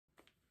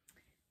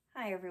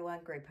Hi everyone,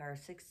 Great Power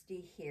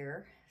 60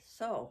 here.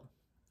 So,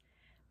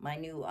 my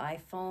new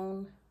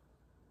iPhone,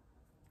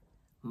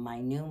 my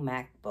new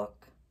MacBook,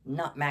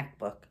 not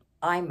MacBook,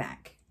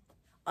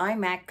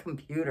 iMac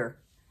computer.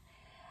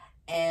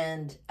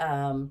 And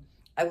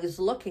I was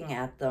looking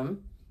at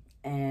them,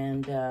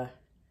 and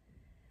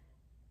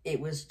it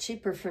was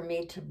cheaper for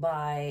me to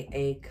buy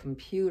a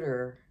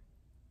computer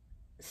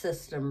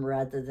system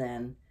rather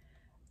than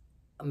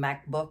a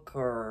MacBook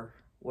or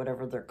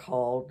whatever they're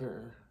called,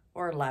 or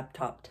a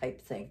laptop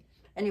type thing.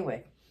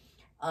 Anyway,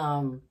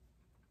 and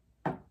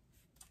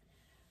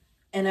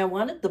I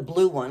wanted the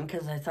blue one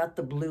because I thought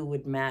the blue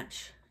would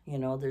match. You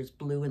know, there's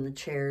blue in the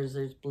chairs,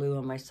 there's blue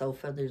on my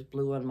sofa, there's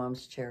blue on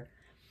Mom's chair.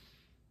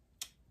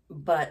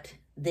 But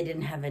they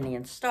didn't have any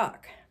in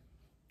stock.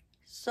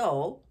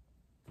 So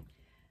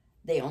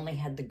they only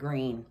had the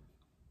green.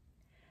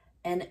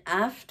 And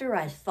after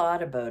I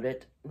thought about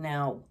it,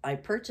 now I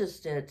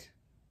purchased it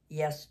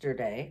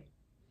yesterday,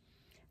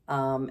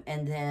 and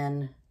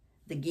then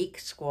the Geek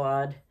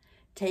Squad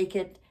take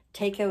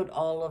out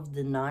all of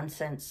the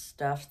nonsense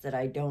stuff that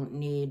I don't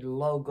need,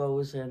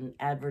 logos and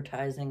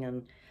advertising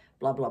and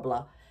blah, blah,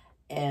 blah,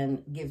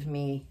 and give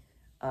me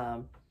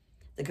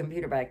the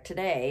computer back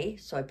today.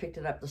 So I picked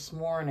it up this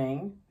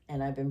morning,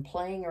 and I've been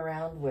playing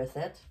around with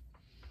it.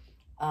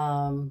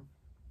 I've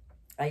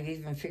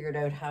even figured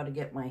out how to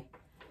get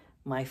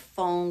my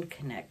phone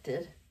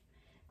connected.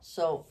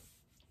 So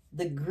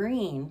the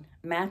green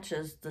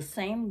matches the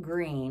same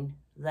green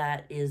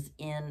that is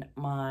in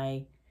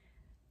my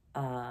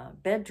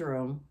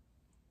bedroom,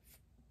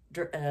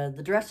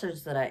 the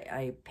dressers that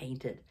I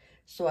painted.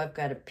 So I've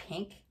got a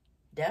pink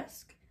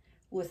desk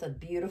with a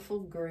beautiful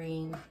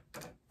green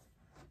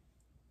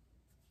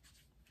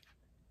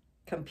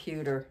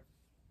computer.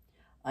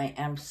 I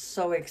am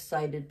so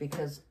excited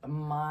because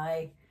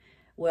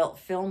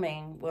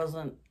filming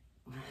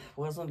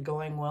wasn't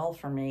going well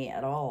for me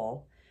at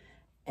all.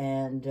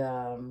 And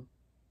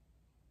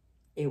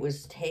it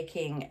was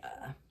taking,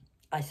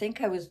 I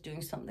think I was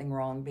doing something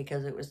wrong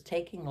because it was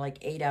taking like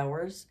 8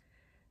 hours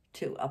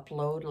to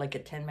upload like a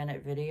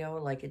 10-minute video.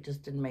 Like, it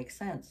just didn't make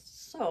sense.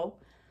 So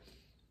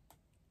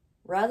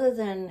rather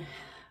than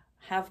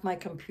have my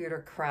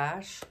computer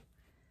crash,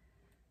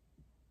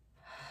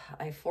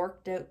 I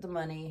forked out the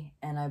money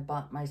and I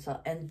bought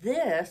myself, and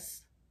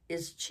this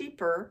is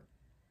cheaper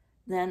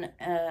than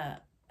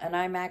an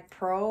iMac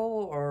Pro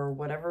or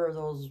whatever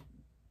those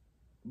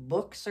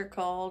books are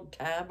called,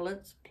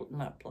 tablets,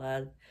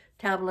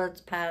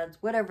 tablets, pads,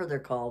 whatever they're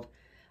called.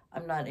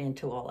 I'm not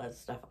into all that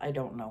stuff. I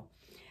don't know.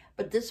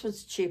 But this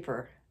was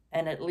cheaper,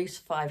 and at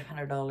least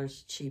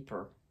 $500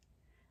 cheaper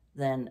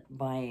than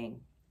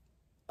buying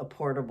a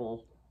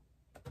portable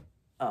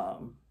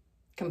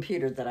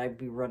computer that I'd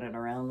be running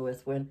around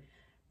with, when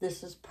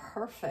this is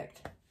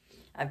perfect.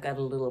 I've got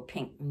a little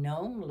pink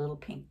gnome, a little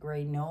pink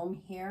gray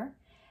gnome here,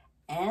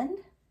 and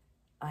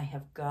I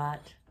have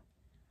got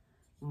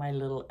my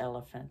little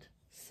elephant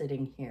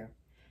sitting here.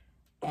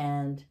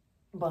 And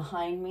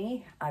behind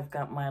me, I've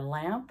got my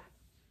lamp.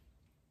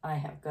 I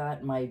have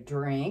got my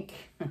drink.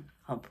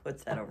 I'll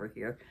put that over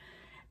here.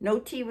 No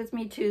tea with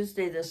me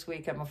Tuesday this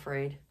week, I'm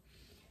afraid.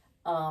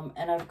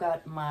 And I've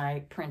got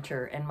my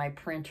printer, and my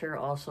printer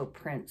also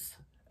prints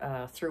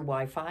through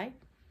Wi-Fi.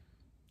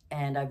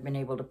 And I've been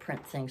able to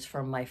print things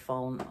from my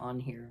phone on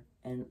here,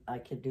 and I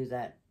could do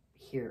that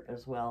here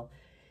as well.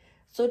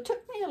 So it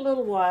took me a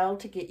little while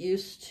to get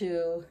used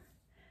to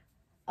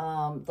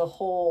the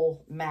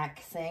whole Mac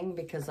thing,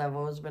 because I've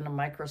always been a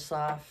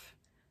Microsoft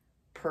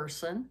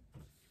person.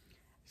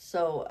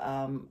 So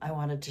I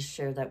wanted to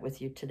share that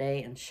with you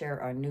today, and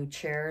share our new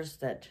chairs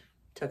that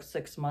took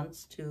 6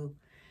 months to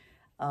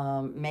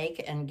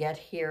make and get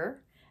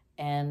here.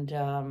 And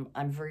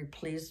I'm very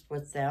pleased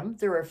with them.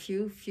 There are a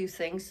few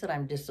things that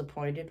I'm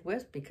disappointed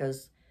with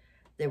because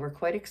they were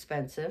quite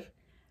expensive.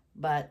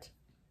 But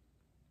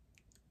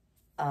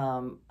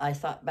I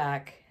thought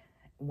back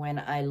when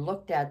I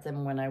looked at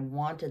them, when I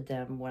wanted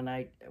them, when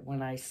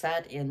I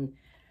sat in,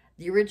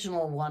 the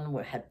original one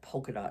had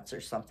polka dots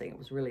or something. It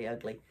was really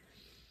ugly.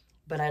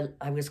 But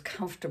I was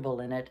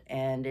comfortable in it,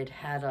 and it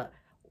had a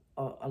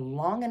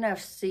long enough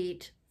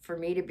seat for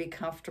me to be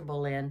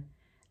comfortable in,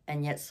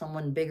 and yet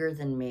someone bigger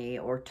than me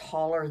or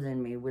taller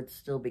than me would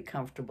still be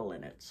comfortable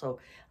in it. So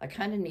I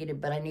kind of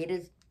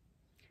needed,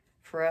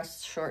 for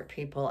us short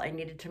people, I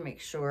needed to make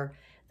sure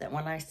that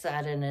when I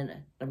sat in it,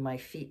 my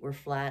feet were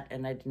flat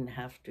and I didn't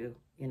have to,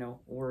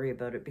 worry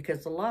about it.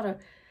 Because a lot of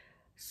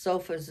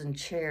sofas and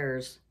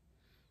chairs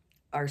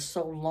are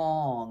so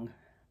long,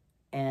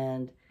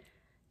 and,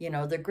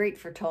 they're great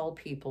for tall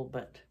people.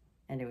 But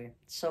anyway,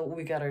 so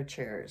we got our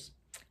chairs.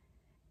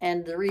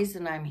 And the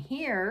reason I'm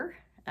here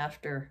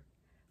after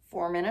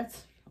 4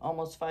 minutes,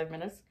 almost 5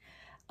 minutes,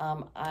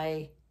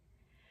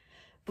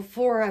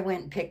 before I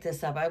went and picked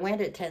this up, I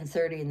went at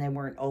 10:30 and they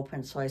weren't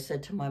open. So I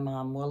said to my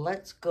mom, well,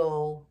 let's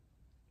go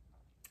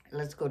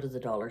to the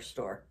dollar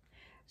store.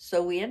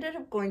 So we ended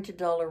up going to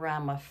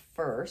Dollarama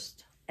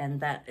first, and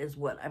that is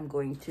what I'm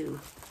going to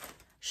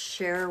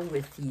share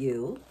with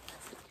you.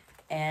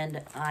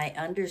 And I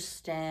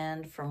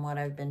understand from what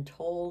I've been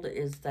told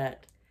is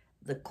that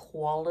the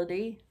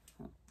quality,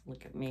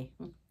 look at me,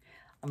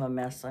 I'm a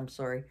mess, I'm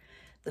sorry.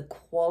 The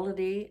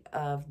quality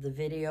of the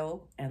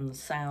video and the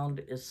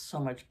sound is so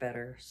much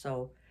better.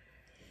 So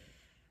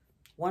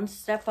one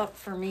step up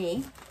for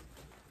me.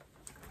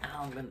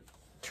 I'm gonna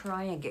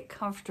try and get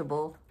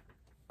comfortable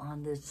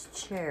on this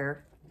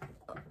chair.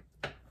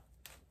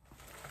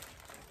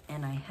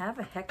 And I have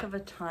a heck of a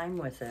time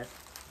with it.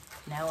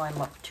 Now I'm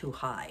up too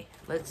high.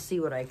 Let's see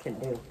what I can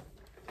do.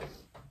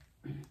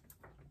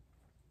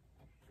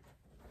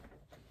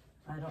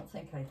 I don't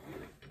think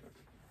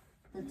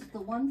that's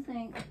the one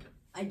thing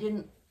I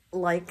didn't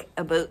like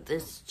about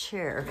this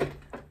chair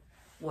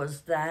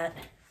was that,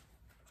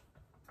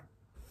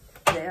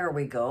 there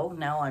we go.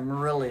 Now I'm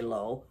really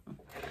low.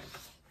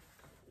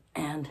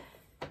 And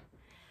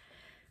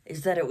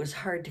is that it was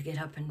hard to get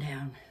up and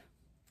down.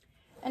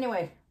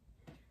 Anyway,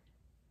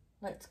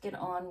 let's get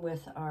on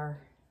with our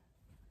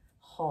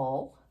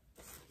haul.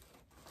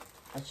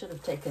 I should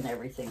have taken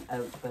everything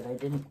out, but I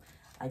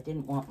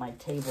didn't want my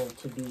table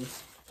to be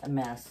a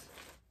mess.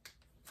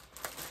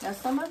 Now,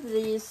 some of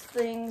these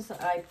things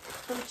I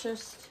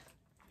purchased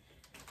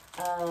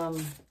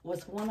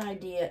with one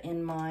idea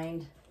in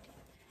mind,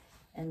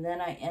 and then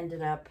I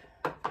ended up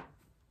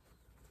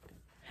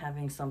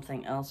having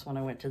something else when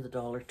I went to the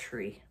Dollar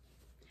Tree.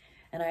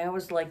 And I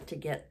always like to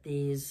get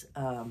these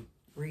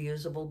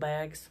reusable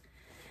bags,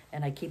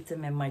 and I keep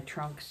them in my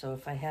trunk. So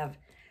if I have,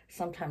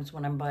 sometimes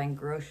when I'm buying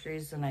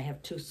groceries and I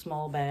have 2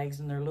 small bags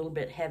and they're a little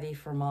bit heavy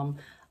for Mom,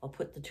 I'll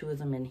put the 2 of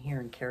them in here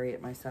and carry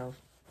it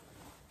myself.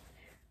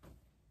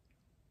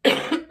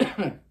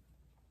 And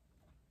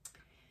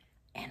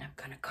I'm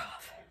gonna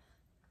cough.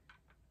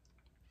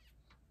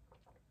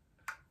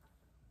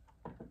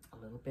 A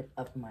little bit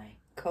of my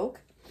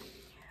Coke.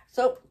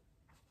 So,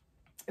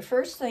 the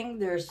first thing,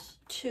 there's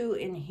 2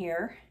 in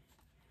here.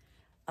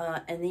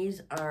 And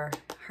these are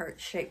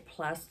heart-shaped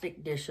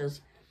plastic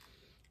dishes.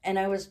 And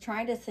I was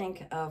trying to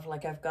think of,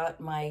 like, I've got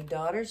my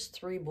daughter's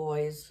 3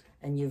 boys,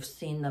 and you've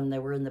seen them. They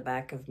were in the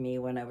back of me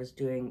when I was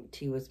doing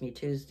Tea With Me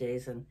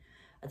Tuesdays, and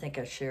I think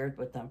I shared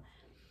with them.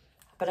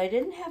 But I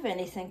didn't have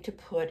anything to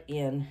put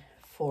in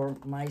for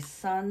my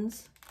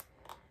son's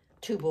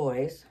 2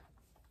 boys.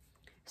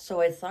 So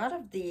I thought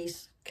of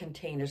these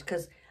containers,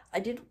 because I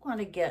didn't want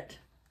to get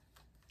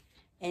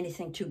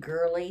anything too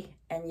girly,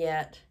 and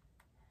yet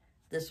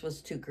this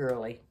was too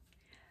girly.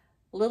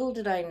 Little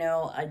did I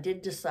know, I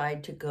did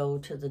decide to go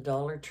to the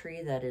Dollar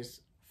Tree that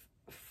is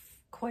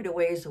quite a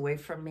ways away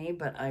from me,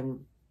 but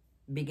I'm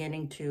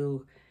beginning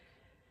to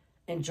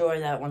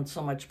enjoy that one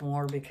so much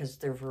more because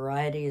their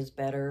variety is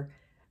better,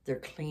 they're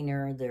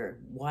cleaner, they're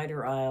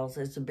wider aisles,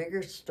 it's a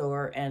bigger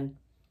store, and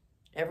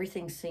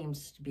everything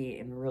seems to be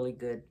in really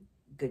good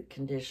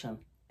condition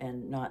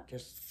and not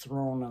just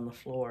thrown on the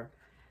floor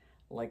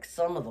like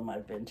some of them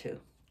I've been to.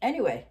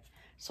 Anyway,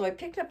 so I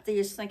picked up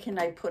these thinking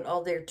I'd put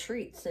all their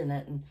treats in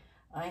it, and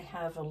I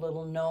have a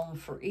little gnome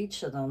for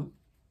each of them.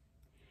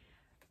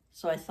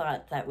 So I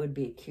thought that would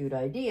be a cute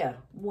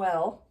idea.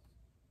 Well,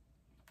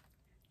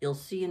 you'll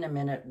see in a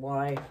minute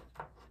why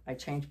I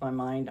changed my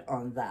mind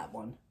on that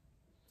one.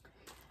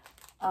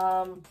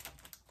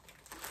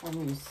 Let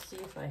me see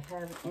if I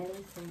have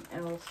anything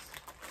else.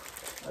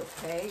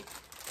 Okay.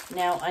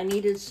 Now, I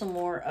needed some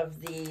more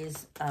of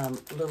these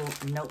little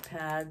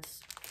notepads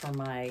for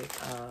my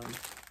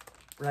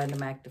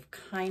random act of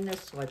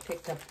kindness, so I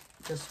picked up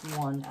just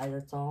one.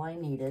 That's all I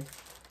needed.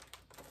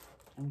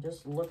 I'm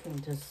just looking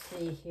to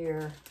see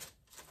here.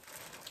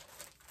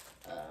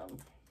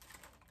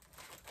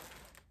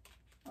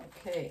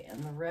 Okay,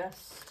 and the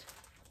rest,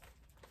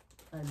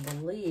 I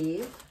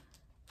believe,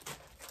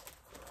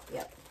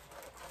 yep.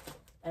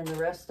 And the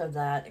rest of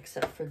that,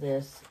 except for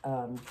this,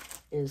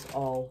 is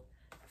all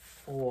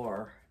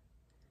for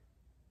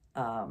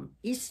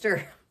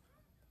Easter.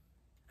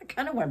 I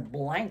kind of went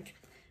blank.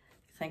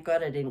 Thank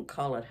God I didn't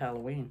call it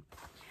Halloween.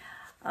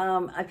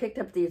 I picked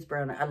up these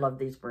brownies. I love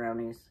these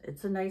brownies.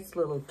 It's a nice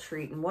little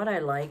treat. And what I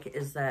like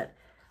is that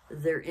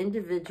they're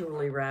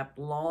individually wrapped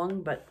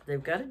long, but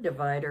they've got a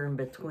divider in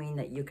between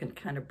that you can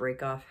kind of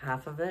break off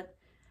half of it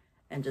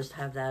and just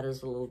have that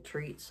as a little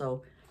treat.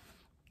 So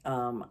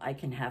I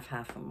can have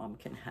half and Mom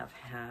can have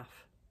half.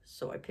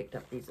 So I picked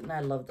up these, and I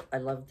love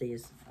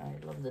these.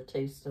 I love the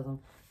taste of them.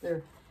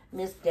 They're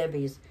Miss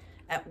Debbie's.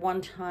 At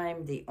one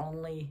time, the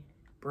only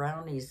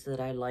brownies that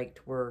I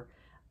liked were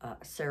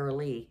Sara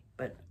Lee,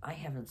 but I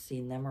haven't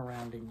seen them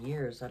around in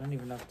years. I don't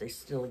even know if they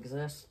still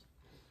exist.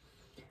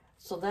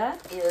 So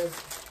that is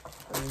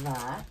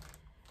that.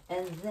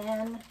 And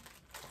then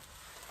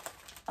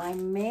I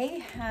may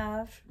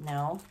have,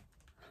 now,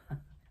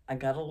 I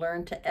gotta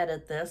learn to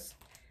edit this.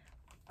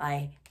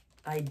 I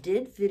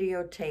did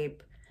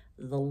videotape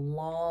the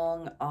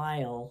long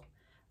aisle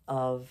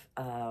of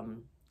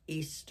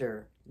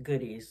Easter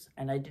goodies,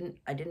 and I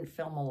didn't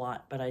film a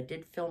lot, but I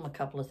did film a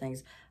couple of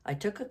things. I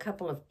took a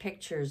couple of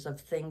pictures of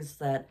things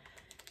that,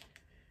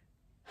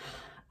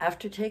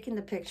 after taking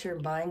the picture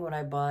and buying what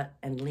I bought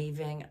and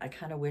leaving, I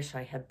kind of wish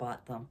I had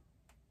bought them.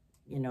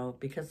 you know,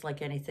 because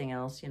like anything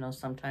else, you know,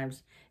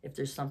 sometimes if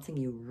there's something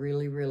you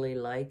really, really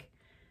like,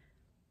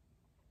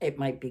 it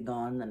might be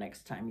gone the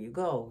next time you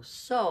go.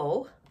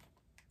 So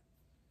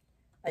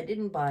I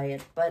didn't buy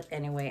it, but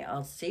anyway,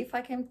 I'll see if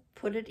I can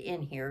put it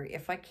in here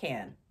if I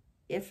can.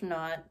 If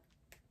not,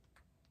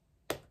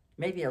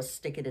 maybe I'll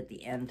stick it at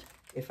the end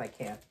if I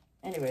can.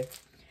 Anyway,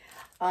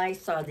 I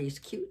saw these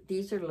cute,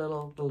 these are the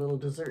little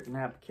dessert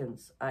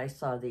napkins. I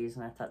saw these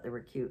and I thought they were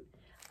cute.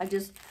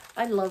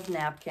 I love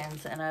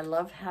napkins and I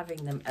love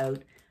having them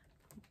out.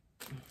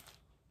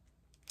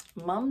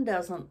 Mom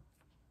doesn't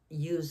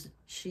use,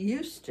 she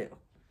used to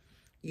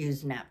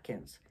use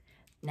napkins.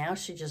 Now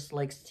she just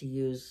likes to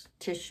use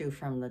tissue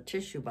from the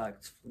tissue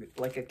box,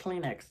 like a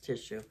Kleenex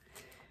tissue.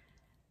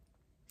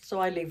 So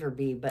I leave her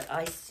be, but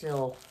I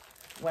still,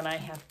 when I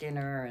have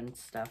dinner and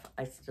stuff,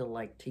 I still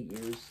like to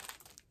use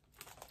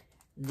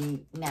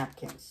the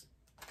napkins.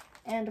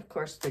 And of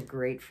course, they're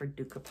great for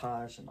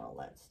decoupage and all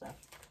that stuff.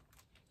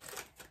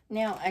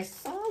 Now, I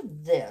saw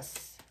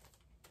this,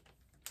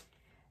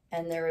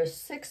 and there are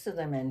 6 of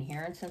them in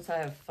here, and since I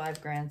have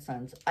 5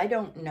 grandsons, I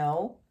don't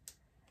know.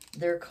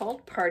 They're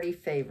called party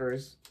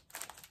favors,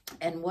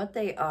 and what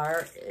they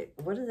are,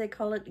 what do they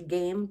call it?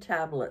 Game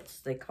tablets,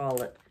 they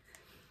call it.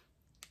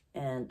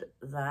 And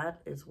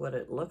that is what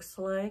it looks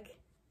like.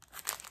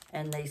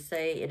 And they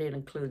say it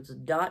includes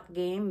dot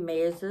game,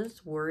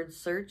 mazes, word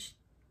search,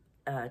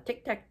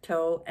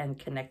 tic-tac-toe, and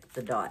connect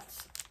the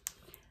dots.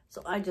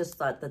 So I just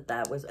thought that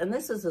that was, and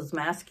this is as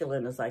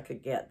masculine as I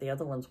could get. The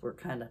other ones were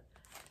kind of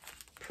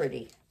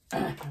pretty.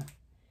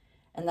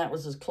 And that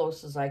was as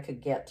close as I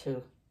could get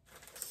to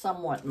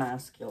somewhat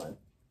masculine.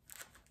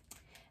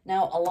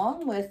 Now,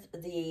 along with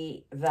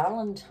the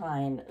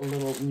Valentine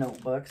little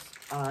notebooks,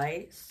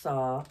 I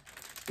saw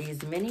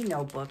these mini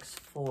notebooks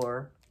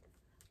for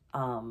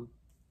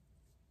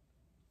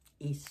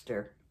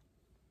Easter.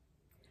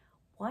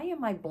 Why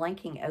am I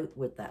blanking out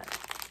with that?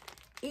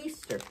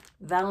 Easter.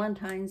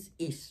 Valentine's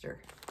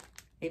Easter.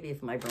 Maybe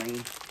if my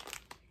brain.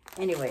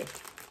 Anyway,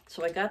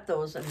 so I got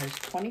those, and there's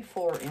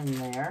 24 in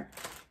there.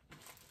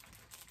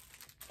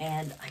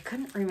 And I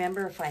couldn't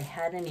remember if I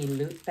had any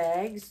loot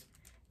bags.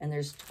 And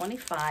there's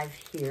 25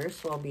 here,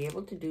 so I'll be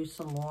able to do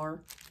some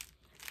more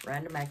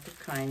random act of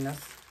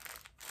kindness.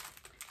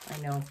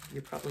 I know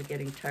you're probably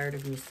getting tired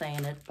of me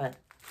saying it, but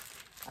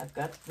I've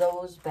got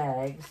those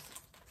bags.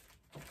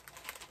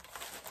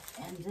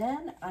 And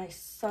then I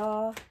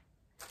saw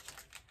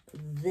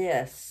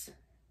this.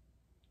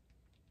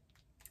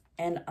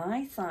 And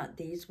I thought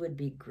these would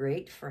be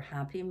great for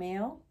Happy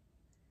Mail.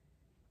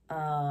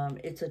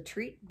 It's a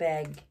treat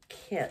bag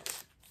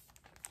kit.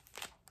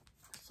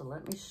 So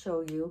let me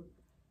show you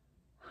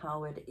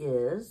how it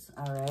is.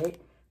 All right.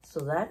 So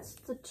that's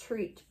the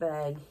treat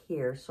bag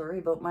here. Sorry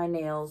about my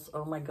nails.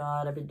 Oh my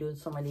God, I've been doing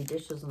so many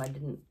dishes and I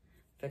didn't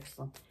fix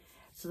them.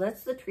 So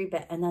that's the treat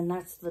bag, and then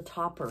that's the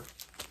topper.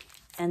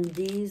 And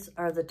these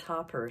are the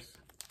toppers.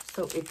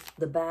 So it's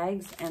the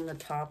bags and the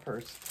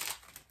toppers.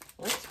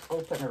 Let's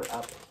open her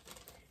up.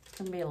 It's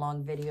gonna be a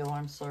long video,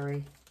 I'm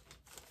sorry.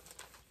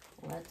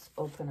 Let's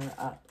open her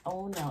up.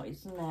 Oh no,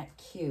 isn't that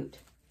cute?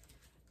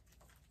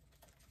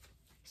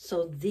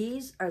 So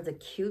these are the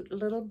cute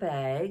little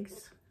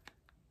bags.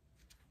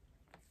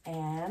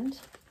 And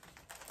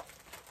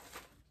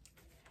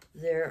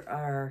there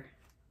are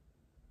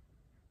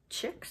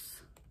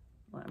chicks.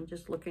 Well, I'm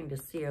just looking to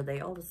see, are they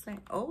all the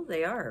same? Oh,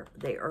 they are.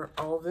 They are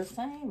all the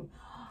same.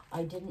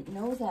 I didn't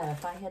know that.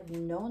 If I had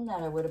known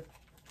that, I would have...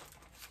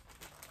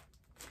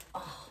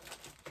 Oh.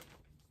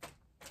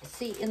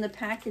 See, in the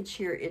package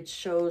here, it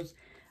shows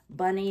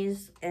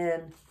bunnies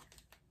and...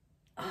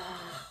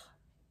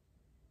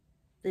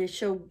 They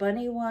show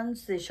bunny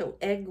ones, they show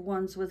egg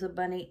ones with a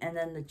bunny, and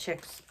then the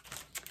chicks.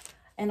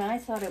 And I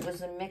thought it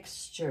was a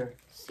mixture.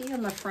 See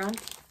on the front?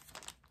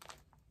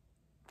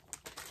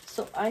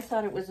 So I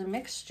thought it was a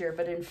mixture,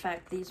 but in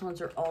fact, these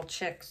ones are all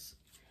chicks.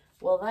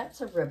 Well,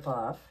 that's a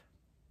ripoff.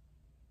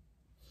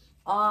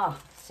 Ah,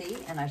 see?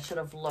 And I should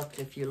have looked.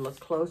 If you look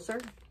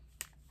closer,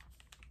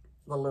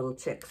 the little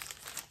chicks.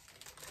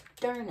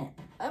 Darn it.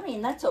 I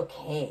mean, that's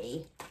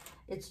okay.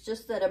 It's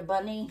just that a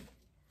bunny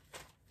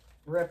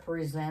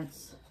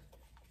represents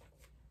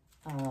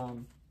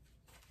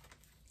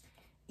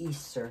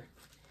Easter.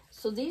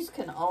 So these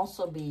can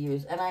also be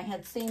used, and I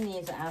had seen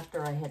these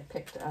after I had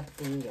picked up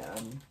the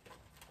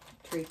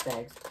treat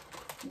bags.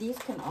 These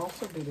can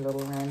also be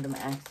little random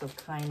acts of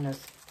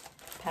kindness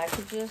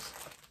packages,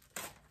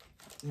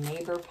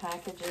 neighbor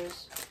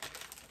packages.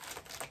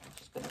 I'm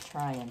just going to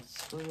try and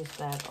squeeze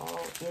that all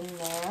in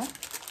there.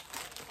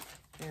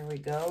 There we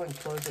go, and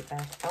close it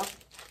back up.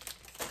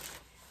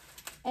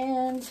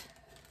 And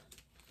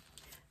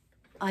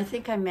I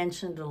think I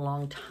mentioned a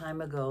long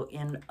time ago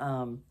in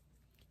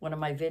one of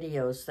my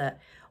videos that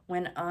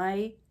when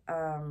I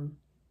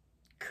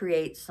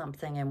create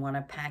something and want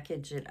to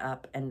package it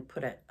up and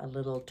put a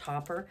little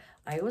topper,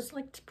 I always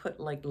like to put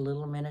like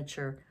little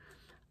miniature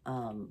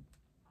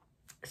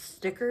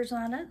stickers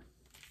on it.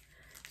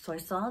 So I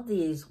saw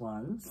these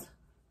ones.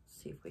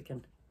 Let's see if we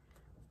can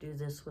do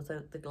this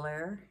without the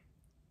glare.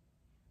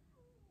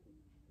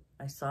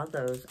 I saw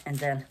those, and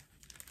then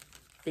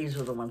these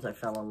were the ones I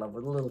fell in love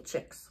with, little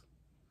chicks.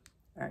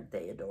 Aren't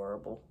they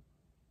adorable?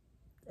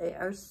 They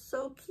are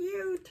so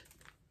cute.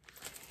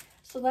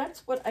 So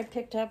that's what I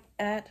picked up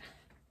at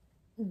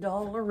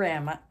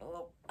Dollarama.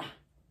 Oh,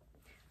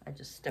 I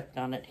just stepped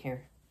on it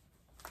here.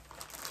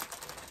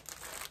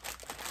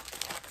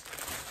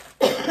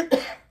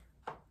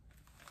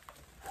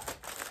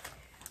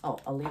 Oh,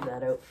 I'll leave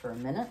that out for a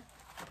minute.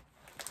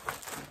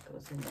 That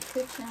goes in the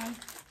kitchen.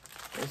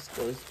 This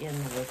goes in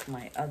with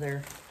my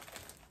other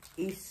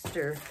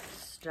Easter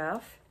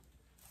stuff.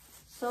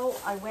 So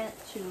I went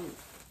to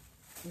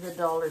the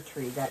Dollar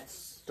Tree, that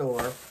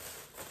store,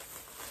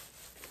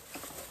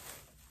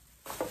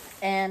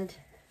 and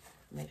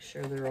make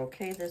sure they're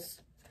okay.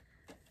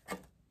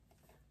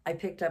 I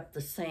picked up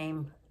the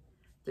same,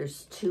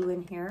 there's 2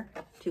 in here,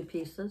 2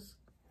 pieces,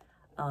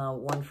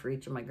 one for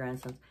each of my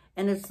grandsons.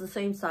 And it's the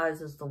same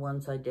size as the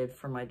ones I did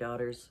for my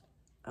daughter's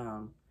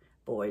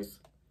boys.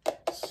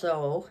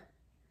 So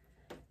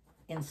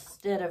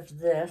instead of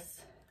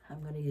this,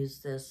 I'm going to use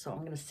this. So I'm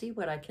going to see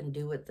what I can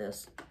do with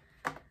this.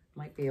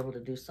 Might be able to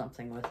do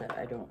something with it.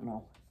 I don't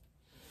know.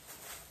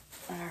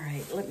 All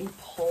right, let me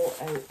pull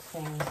out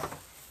things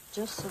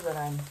just so that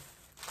I'm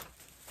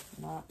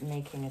not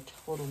making a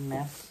total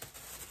mess.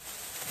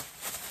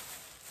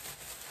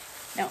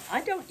 Now,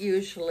 I don't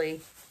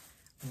usually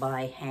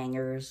buy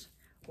hangers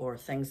or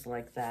things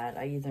like that.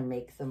 I either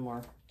make them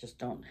or just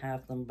don't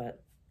have them,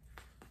 but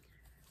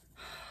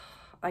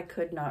I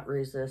could not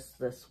resist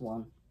this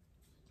one.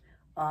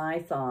 I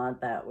thought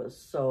that was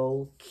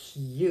so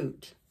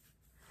cute.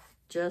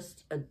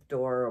 Just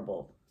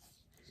adorable.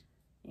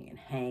 You can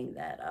hang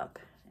that up.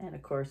 And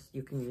of course,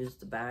 you can use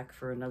the back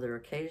for another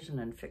occasion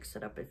and fix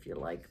it up if you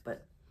like,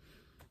 but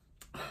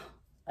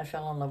I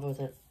fell in love with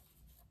it.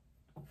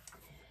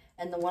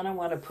 And the one I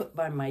want to put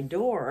by my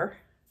door,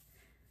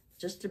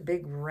 just a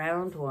big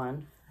round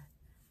one,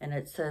 and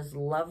it says,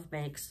 "Love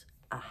makes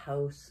a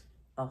house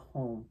a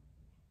home."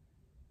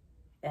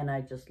 And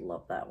I just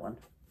love that one.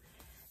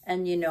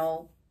 And you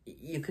know,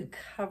 you could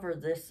cover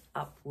this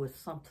up with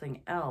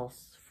something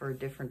else for a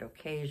different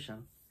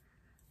occasion,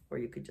 or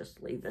you could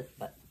just leave it,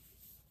 but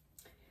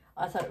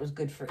I thought it was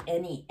good for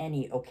any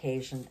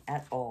occasion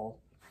at all.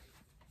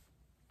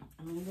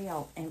 Maybe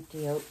I'll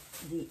empty out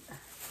the,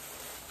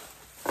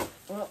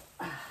 well,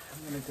 I'm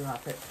going to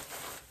drop it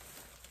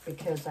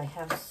because I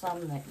have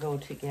some that go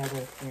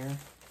together here.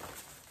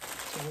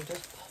 So we'll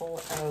just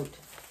pull out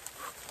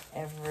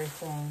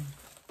everything.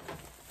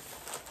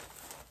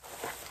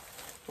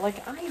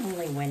 Like, I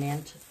only went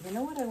into, you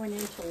know what I went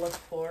in to look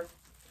for?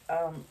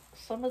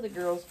 Some of the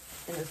girls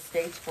in the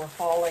States were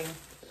hauling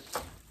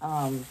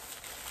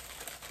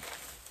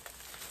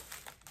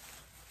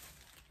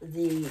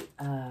the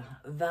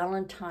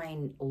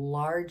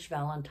large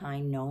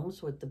Valentine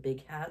gnomes with the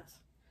big hats.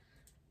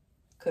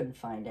 Couldn't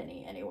find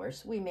any anywhere.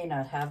 So we may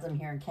not have them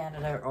here in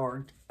Canada,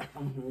 or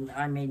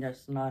I may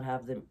just not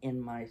have them in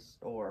my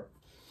store.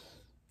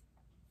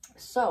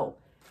 So,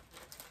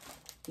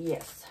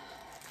 yes.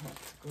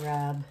 Let's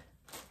grab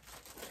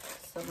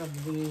some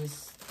of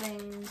these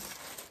things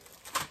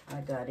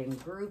I got in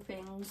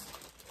groupings.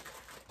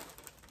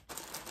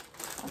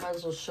 I might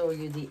as well show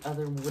you the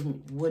other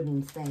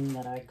wooden thing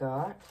that I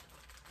got.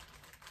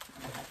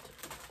 I have to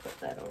put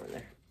that over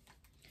there.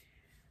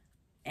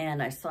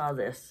 And I saw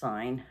this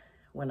sign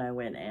when I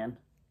went in,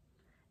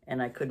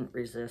 and I couldn't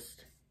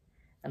resist.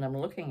 And I'm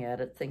looking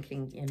at it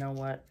thinking, you know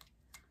what?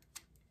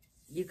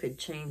 You could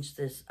change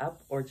this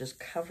up or just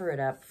cover it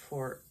up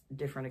for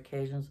different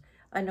occasions.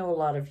 I know a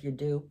lot of you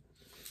do.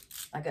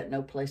 I got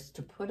no place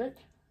to put it.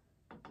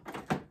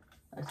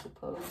 I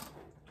suppose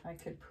I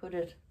could put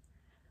it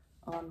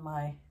on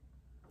my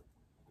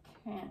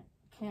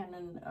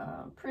Canon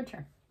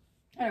printer.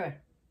 Anyway,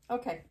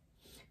 okay.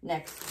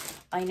 Next,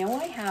 I know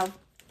I have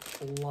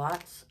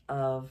lots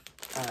of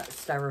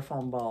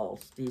styrofoam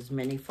balls, these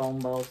mini foam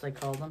balls, they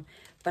call them,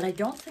 but I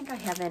don't think I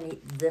have any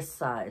this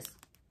size.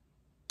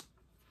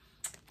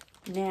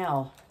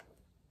 Now,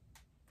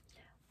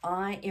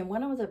 in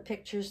one of the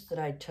pictures that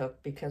I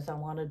took, because I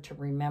wanted to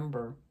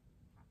remember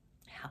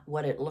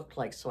what it looked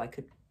like so I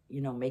could,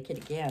 you know, make it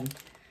again,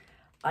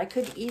 I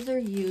could either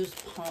use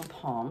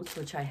pom-poms,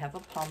 which I have a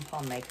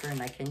pom-pom maker,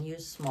 and I can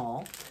use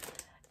small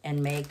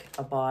and make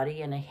a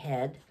body and a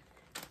head,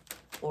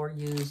 or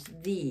use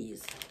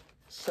these.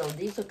 So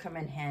these will come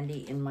in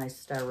handy in my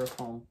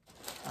styrofoam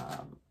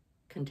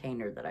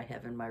container that I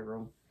have in my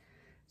room.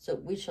 So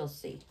we shall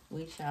see.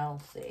 We shall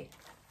see.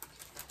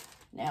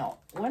 Now,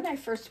 when I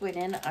first went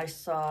in, I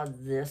saw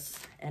this,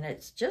 and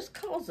it just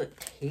calls it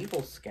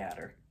table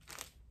scatter.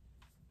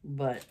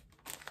 But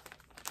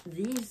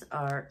these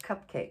are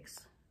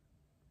cupcakes,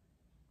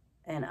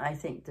 and I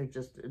think they're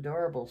just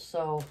adorable.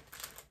 So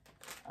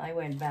I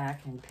went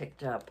back and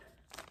picked up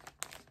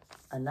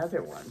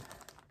another one.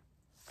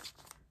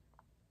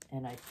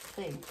 And I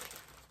think,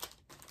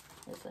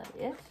 is that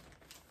it?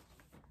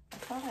 I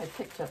thought I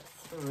picked up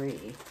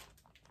 3.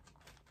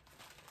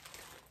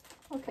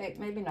 Okay,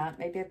 maybe not.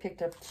 Maybe I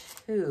picked up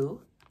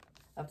 2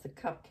 of the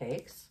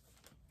cupcakes.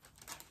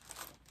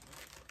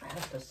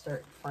 have to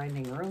start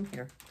finding room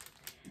here.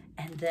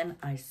 And then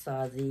I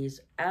saw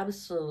these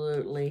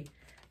absolutely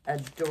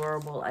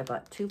adorable. I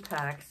bought 2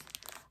 packs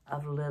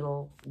of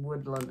little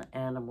woodland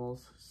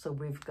animals. So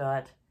we've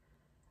got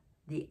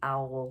the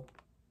owl,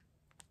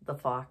 the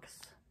fox.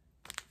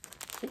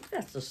 I think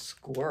that's a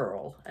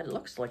squirrel. It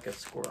looks like a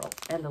squirrel.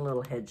 And a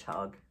little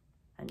hedgehog.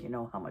 And you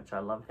know how much I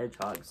love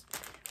hedgehogs.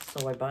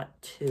 So I bought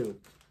 2.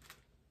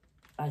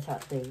 I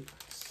thought they were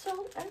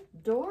so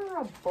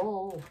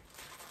adorable.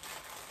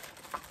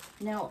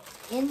 Now,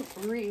 in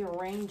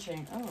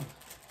rearranging, oh,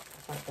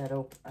 I thought that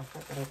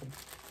open.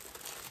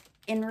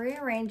 In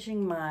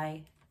rearranging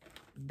my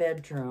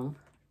bedroom,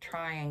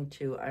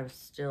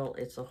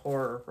 it's a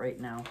horror right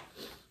now.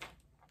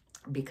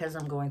 Because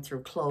I'm going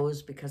through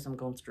clothes, because I'm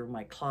going through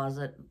my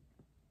closet,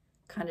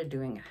 kind of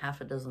doing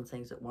half a dozen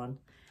things at once,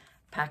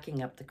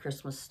 packing up the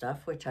Christmas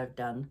stuff, which I've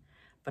done,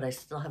 but I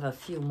still have a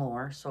few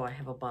more, so I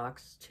have a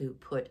box to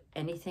put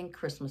anything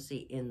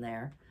Christmassy in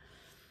there.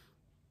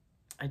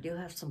 I do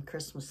have some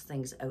Christmas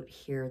things out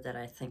here that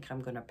I think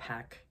I'm going to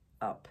pack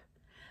up.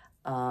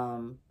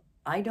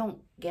 I don't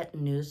get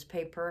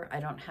newspaper. I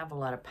don't have a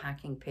lot of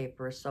packing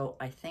paper, so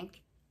I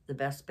think the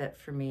best bet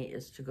for me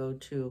is to go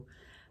to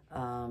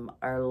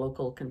our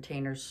local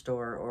container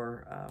store,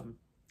 or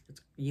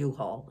it's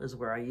U-Haul is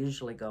where I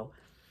usually go.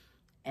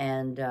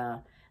 And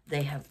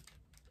they have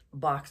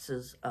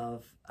boxes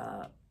of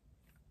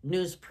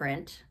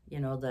newsprint, you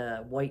know,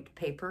 the white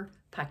paper,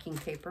 packing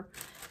paper,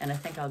 and I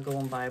think I'll go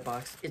and buy a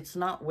box. It's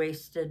not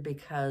wasted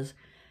because,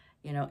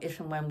 you know, if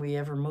and when we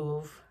ever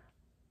move,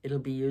 it'll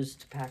be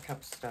used to pack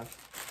up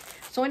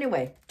stuff. So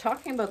anyway,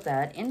 talking about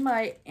that, in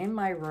my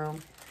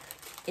room,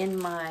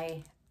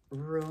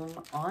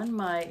 on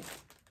my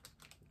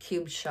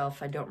cube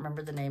shelf, I don't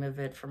remember the name of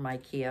it, from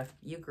IKEA.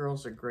 You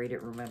girls are great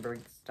at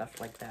remembering stuff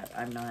like that.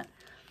 I'm not.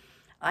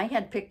 I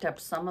had picked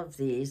up some of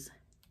these,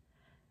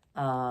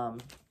 what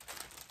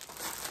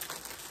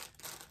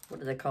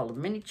do they call them?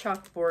 Mini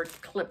chalkboard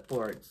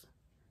clipboards.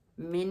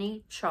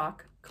 Mini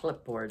chalk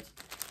clipboards.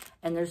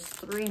 And there's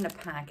 3 in a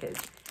package.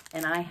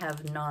 And I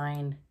have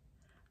 9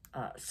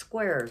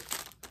 squares.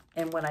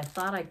 And what I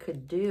thought I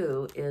could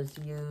do is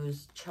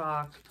use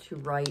chalk to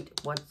write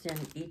what's in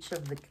each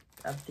of the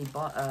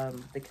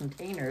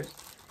containers.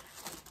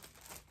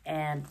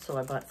 And so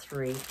I bought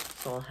 3,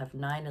 so I'll have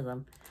 9 of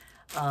them.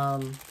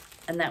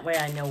 And that way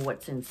I know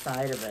what's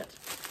inside of it.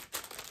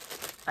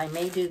 I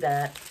may do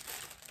that,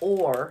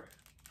 or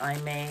I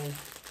may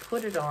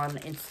put it on,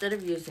 instead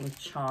of using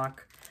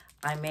chalk,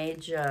 I may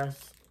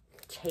just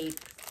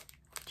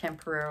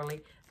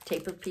temporarily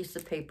tape a piece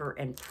of paper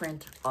and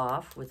print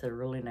off with a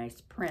really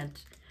nice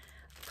print,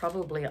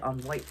 probably on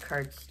white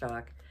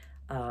cardstock,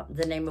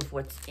 the name of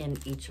what's in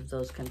each of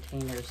those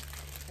containers.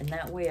 And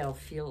that way I'll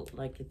feel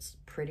like it's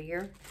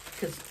prettier,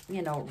 because,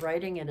 you know,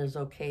 writing it is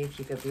okay if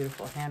you've got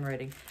beautiful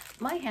handwriting.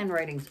 My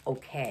handwriting's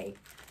okay,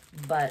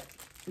 but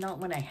not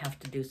when I have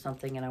to do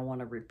something and I want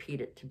to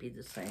repeat it to be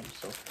the same.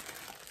 So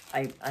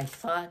I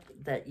thought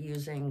that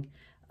using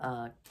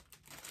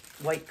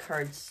white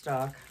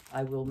cardstock,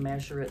 I will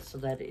measure it so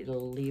that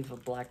it'll leave a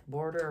black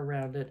border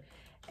around it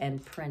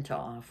and print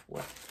off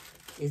what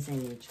is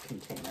in each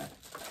container.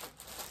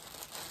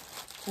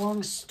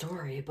 Long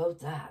story about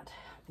that.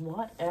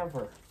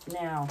 Whatever.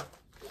 Now,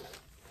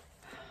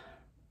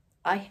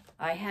 I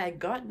had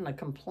gotten a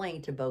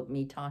complaint about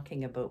me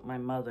talking about my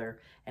mother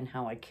and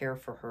how I care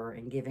for her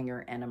and giving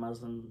her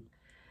enemas and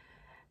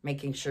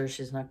making sure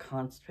she's not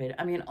constipated.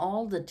 I mean,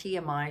 all the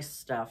TMI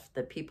stuff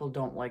that people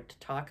don't like to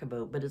talk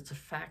about, but it's a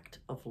fact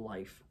of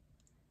life.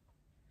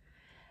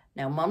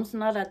 Now, Mom's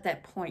not at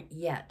that point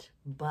yet,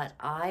 but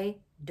I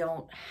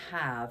don't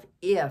have,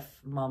 if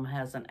Mom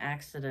has an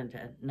accident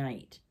at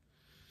night,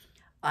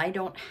 I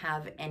don't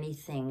have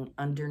anything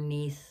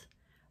underneath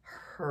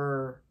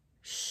her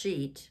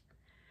sheet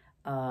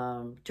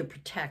to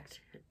protect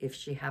if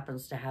she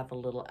happens to have a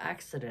little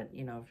accident.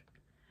 You know,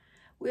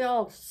 we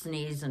all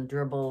sneeze and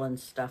dribble and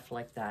stuff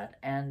like that.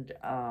 And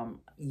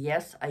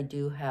yes, I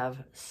do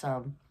have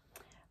some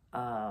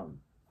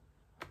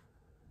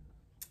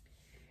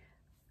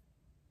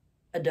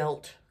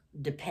adult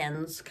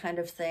depends kind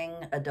of thing,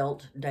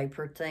 adult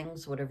diaper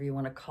things, whatever you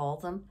want to call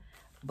them.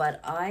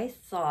 But I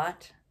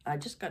thought, I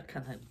just got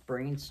kind of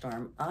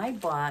brainstorm. I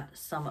bought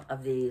some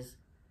of these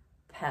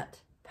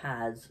pet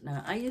pads.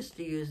 Now, I used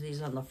to use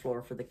these on the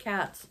floor for the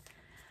cats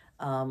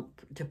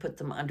to put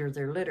them under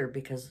their litter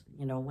because,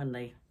 you know, when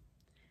they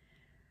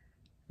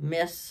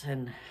miss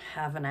and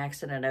have an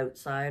accident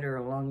outside or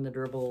along the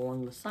dribble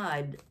along the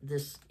side,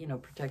 this, you know,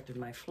 protected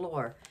my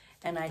floor.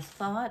 And I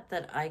thought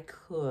that I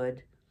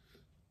could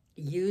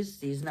use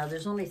these. Now,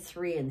 there's only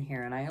 3 in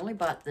here, and I only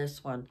bought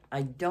this one.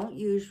 I don't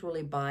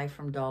usually buy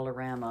from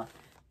Dollarama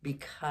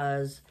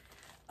because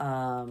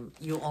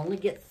you only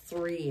get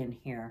 3 in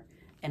here.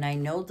 And I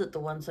know that the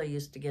ones I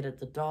used to get at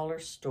the dollar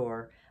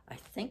store, I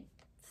think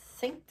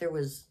there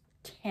was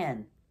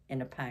 10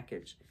 in a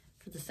package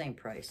for the same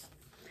price.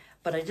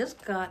 But I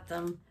just got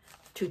them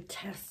to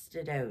test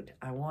it out.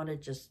 I want to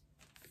just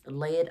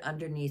lay it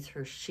underneath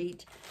her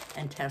sheet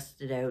and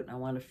test it out. I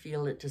want to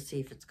feel it to see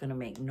if it's going to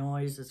make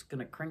noise, it's going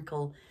to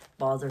crinkle,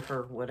 bother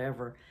her,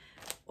 whatever.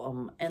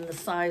 And the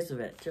size of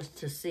it, just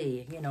to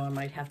see. You know, I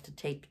might have to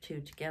tape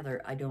two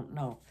together. I don't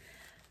know.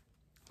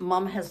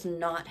 Mom has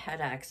not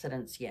had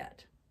accidents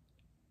yet,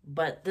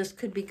 but this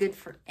could be good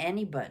for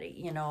anybody.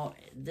 You know,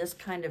 this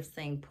kind of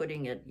thing,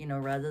 putting it, you know,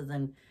 rather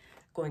than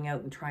going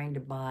out and trying to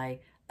buy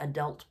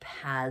adult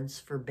pads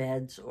for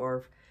beds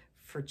or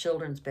for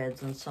children's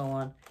beds and so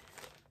on.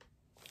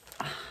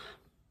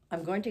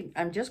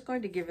 I'm just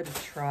going to give it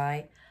a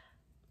try.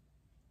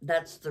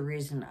 That's the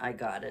reason I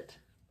got it.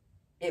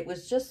 It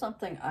was just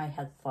something I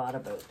had thought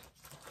about.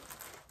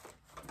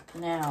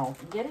 Now,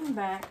 getting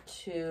back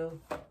to,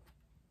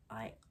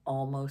 I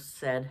almost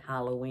said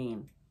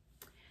Halloween.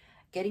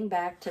 Getting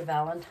back to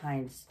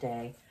Valentine's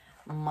Day,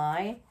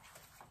 my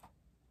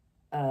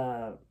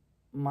daughter,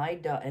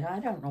 and I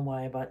don't know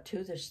why I bought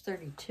two, there's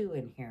 32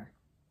 in here.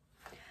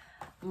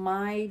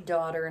 My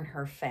daughter and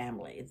her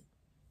family,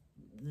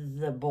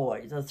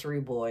 the three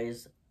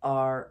boys,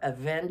 are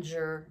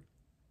Avenger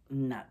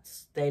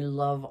nuts. They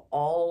love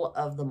all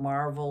of the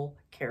Marvel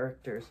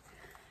characters.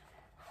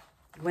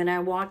 When I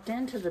walked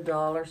into the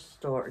dollar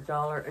store,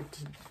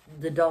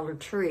 the Dollar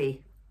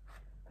Tree,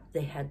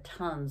 they had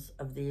tons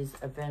of these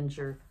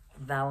Avenger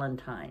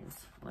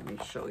Valentines. Let me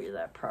show you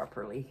that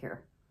properly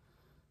here.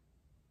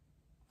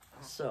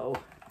 So,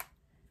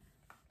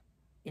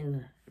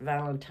 in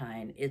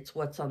Valentine, it's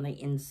what's on the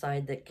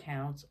inside that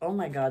counts. Oh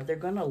my God, they're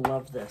gonna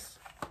love this.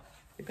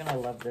 They're gonna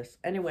love this.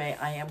 Anyway,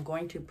 I am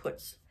going to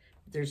put,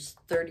 there's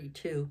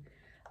 32.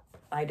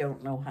 I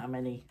don't know how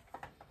many.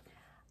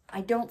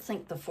 I don't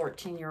think the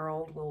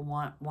 14-year-old will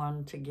want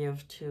one to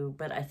give to,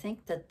 but I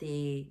think that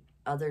the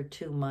other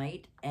two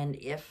might, and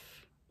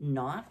if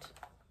not,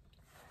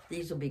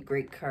 these will be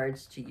great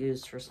cards to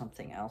use for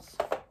something else.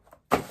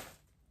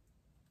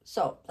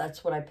 So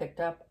that's what I picked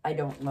up. I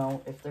don't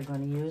know if they're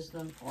going to use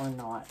them or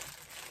not.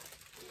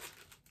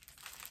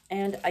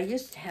 And I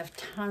used to have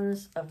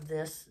tons of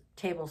this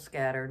table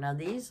scatter. Now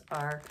these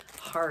are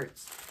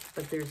hearts,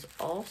 but there's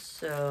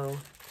also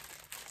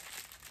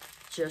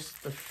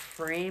just the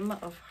frame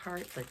of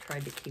hearts. I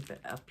tried to keep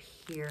it up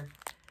here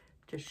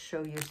to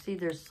show you. See,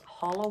 there's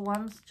hollow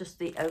ones, just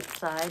the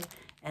outside,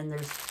 and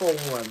there's full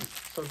ones.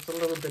 So it's a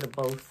little bit of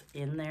both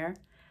in there.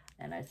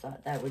 And I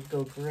thought that would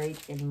go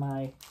great in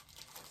my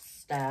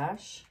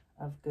stash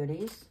of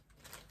goodies.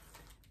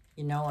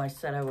 You know, I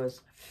said I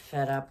was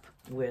fed up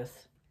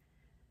with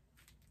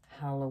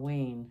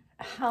Halloween.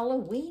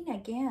 Halloween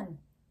again.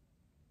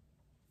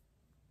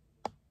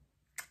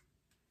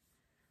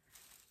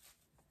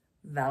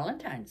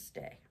 Valentine's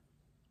Day.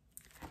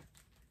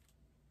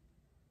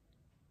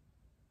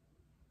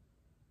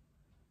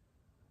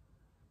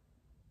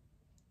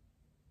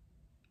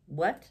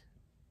 What?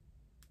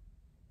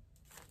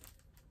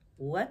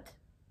 What?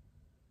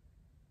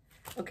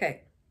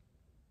 Okay.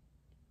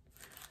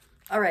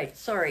 All right,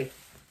 sorry.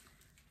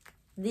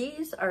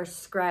 These are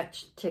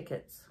scratch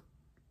tickets.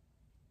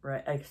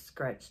 Right,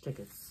 scratch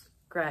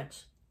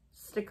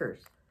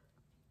stickers.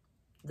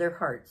 They're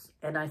hearts.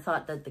 And I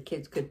thought that the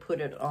kids could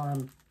put it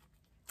on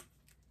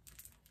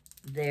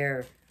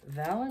their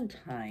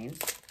Valentines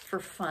for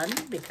fun,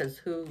 because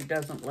who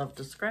doesn't love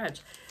to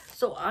scratch?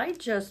 So I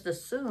just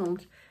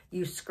assumed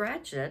you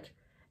scratch it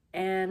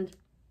and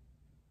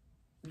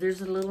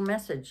there's a little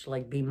message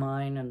like be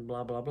mine and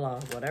blah, blah, blah,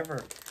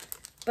 whatever.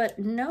 But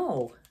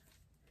no,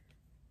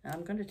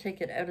 I'm going to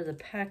take it out of the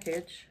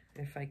package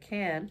if I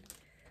can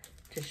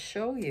to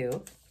show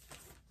you.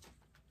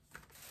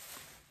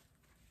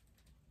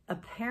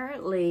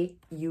 Apparently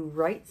you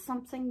write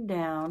something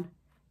down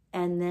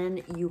and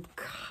then you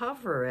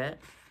cover it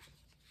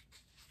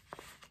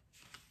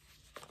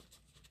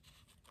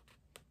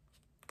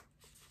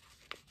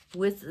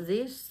with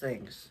these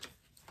things.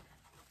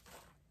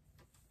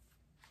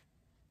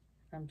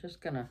 I'm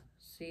just gonna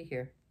see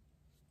here.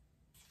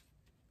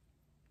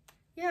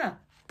 Yeah.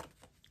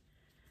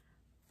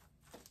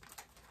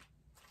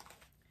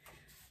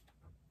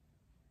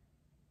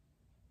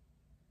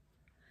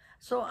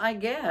 So I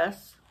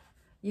guess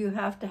you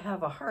have to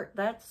have a heart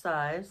that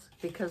size,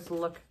 because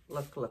look.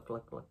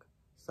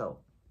 So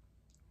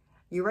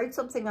you write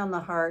something on the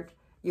heart,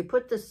 you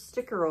put this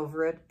sticker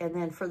over it, and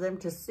then for them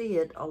to see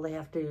it, all they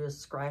have to do is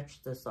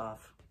scratch this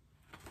off.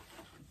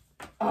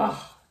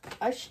 Oh,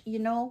 you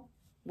know,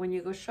 when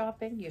you go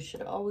shopping, you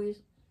should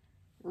always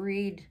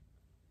read.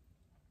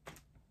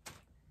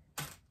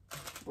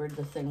 Where'd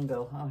the thing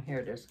go? Oh, here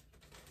it is.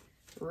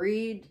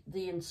 Read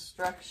the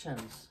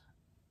instructions.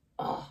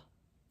 Oh,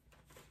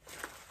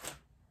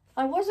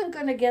 I wasn't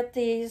going to get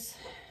these.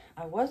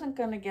 I wasn't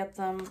going to get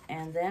them,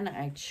 and then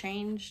I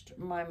changed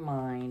my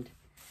mind.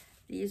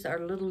 These are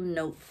little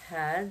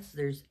notepads.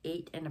 There's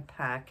 8 in a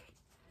pack.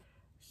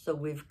 So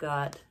we've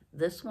got,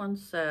 this one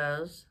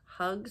says,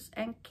 Hugs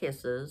and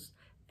Kisses,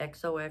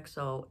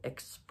 XOXO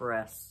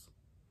Express,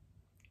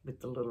 with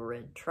the little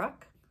red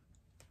truck.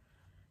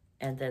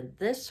 And then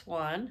this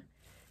one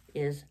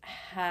is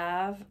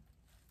Have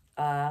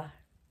a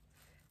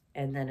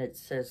And then it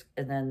says,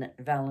 and then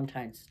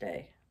Valentine's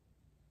Day.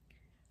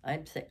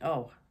 I'd say,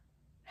 oh,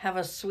 have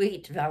a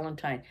sweet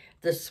Valentine.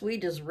 The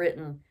sweet is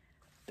written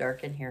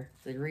dark in here.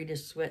 The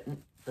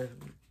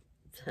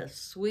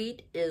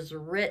sweet is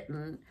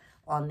written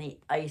on the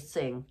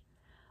icing.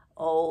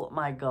 Oh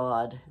my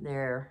God,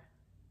 there.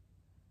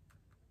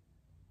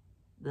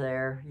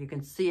 You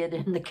can see it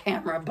in the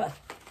camera, but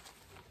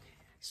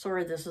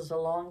sorry, this is a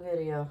long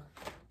video.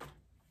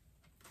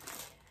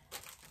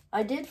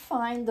 I did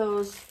find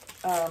those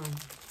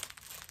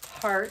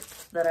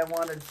hearts that I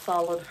wanted,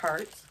 solid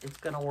hearts. It's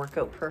going to work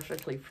out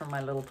perfectly for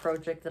my little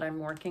project that I'm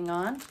working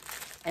on.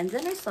 And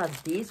then I saw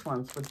these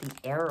ones with the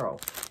arrow,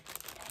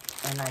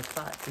 and I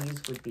thought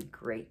these would be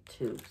great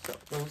too. So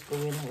those go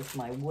in with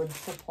my wood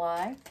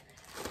supply.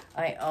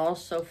 I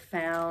also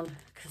found,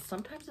 because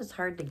sometimes it's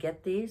hard to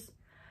get these,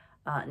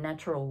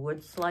 natural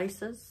wood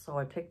slices. So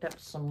I picked up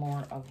some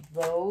more of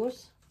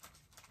those.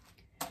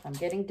 I'm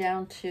getting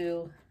down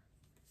to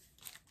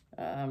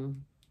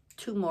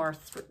two more.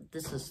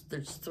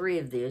 There's 3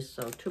 of these,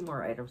 so 2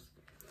 more items.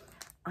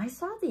 I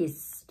saw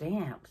these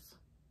stamps,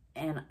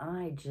 and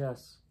I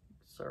just,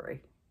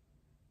 sorry,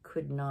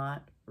 could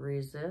not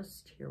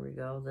resist. Here we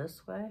go,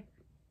 this way.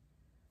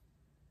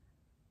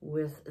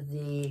 With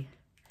the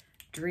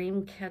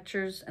dream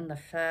catchers and the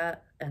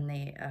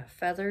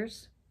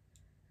feathers.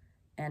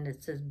 And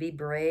it says, be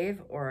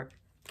brave or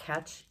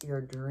catch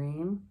your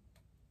dream.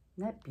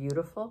 Isn't that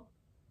beautiful?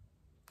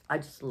 I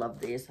just love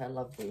these. I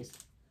love these.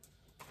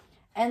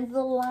 And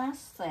the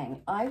last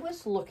thing, I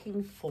was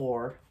looking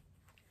for,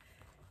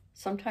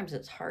 sometimes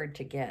it's hard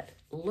to get,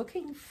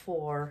 looking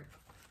for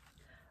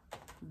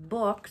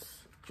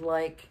books,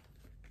 like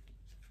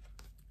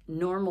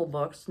normal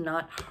books,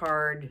 not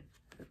hard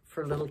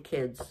for little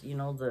kids, you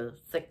know, the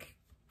thick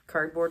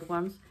cardboard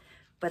ones,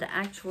 but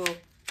actual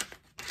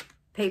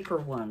paper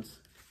ones.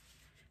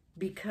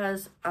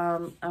 Because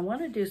I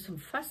want to do some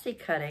fussy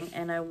cutting,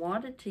 and I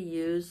wanted to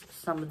use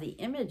some of the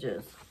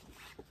images.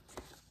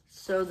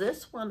 So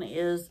this one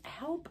is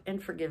Help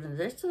and Forgiveness.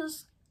 This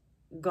is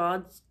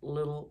God's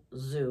Little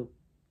Zoo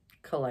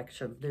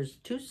collection. There's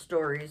 2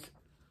 stories.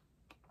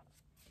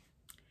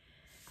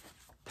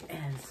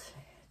 And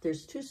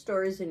there's 2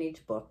 stories in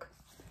each book.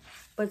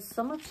 But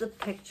some of the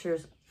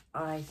pictures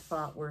I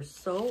thought were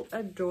so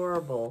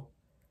adorable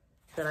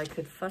that I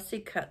could fussy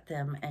cut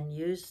them and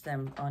use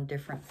them on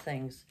different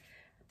things.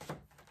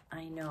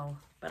 I know,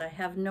 but I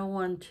have no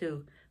one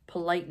to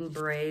polite and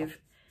brave.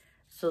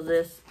 So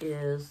this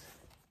is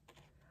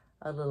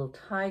a little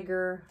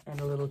tiger and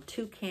a little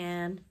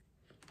toucan.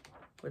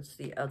 What's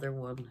the other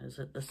one? Is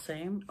it the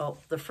same? Oh,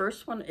 the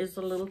first one is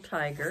a little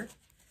tiger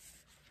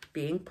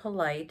being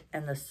polite,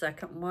 and the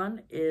second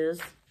one is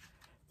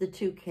the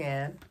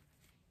toucan.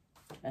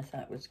 I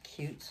thought it was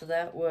cute. So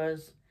that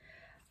was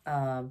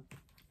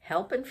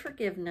Help and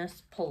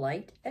Forgiveness,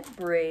 Polite and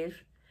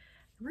Brave.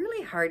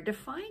 Really hard to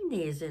find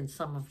these in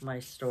some of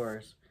my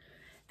stores.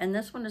 And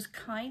this one is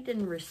Kind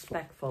and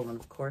Respectful. And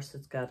of course,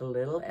 it's got a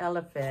little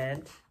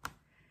elephant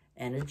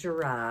and a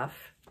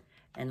giraffe.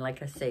 And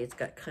like I say, it's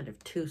got kind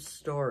of 2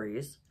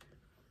 stories.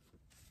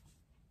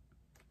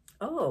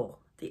 Oh,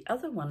 the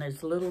other one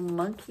is little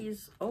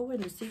monkeys. Oh,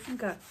 and it's even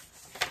got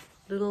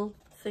little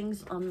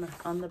things on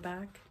the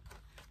back.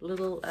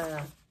 Little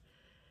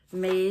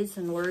maze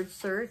and word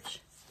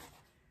search.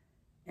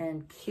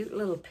 And cute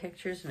little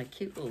pictures and a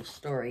cute little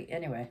story.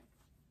 Anyway,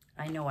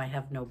 I know I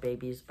have no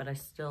babies, but I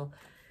still,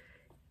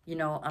 you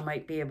know, I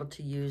might be able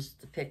to use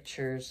the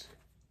pictures.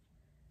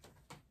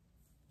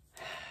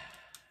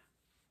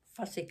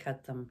 Fussy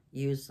cut them,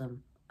 use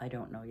them. I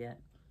don't know yet.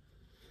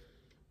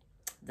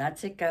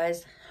 That's it,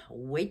 guys.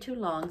 Way too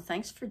long.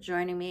 Thanks for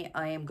joining me.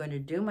 I am going to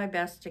do my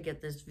best to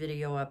get this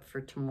video up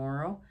for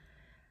tomorrow.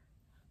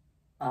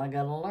 I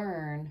gotta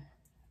learn.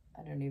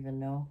 I don't even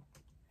know.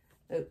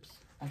 Oops,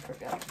 I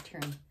forgot to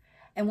turn.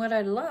 And what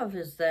I love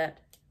is that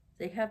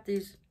they have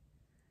these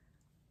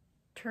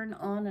turn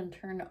on and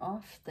turn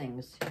off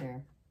things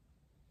here.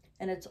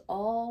 And it's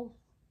all,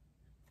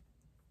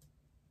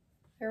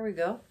 there we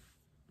go.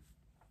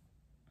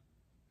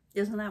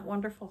 Isn't that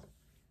wonderful?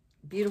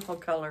 Beautiful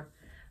color.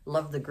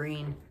 Love the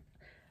green.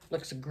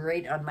 Looks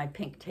great on my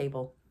pink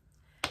table.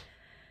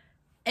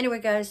 Anyway,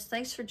 guys,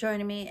 thanks for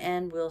joining me,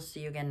 and we'll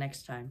see you again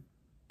next time.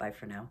 Bye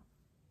for now.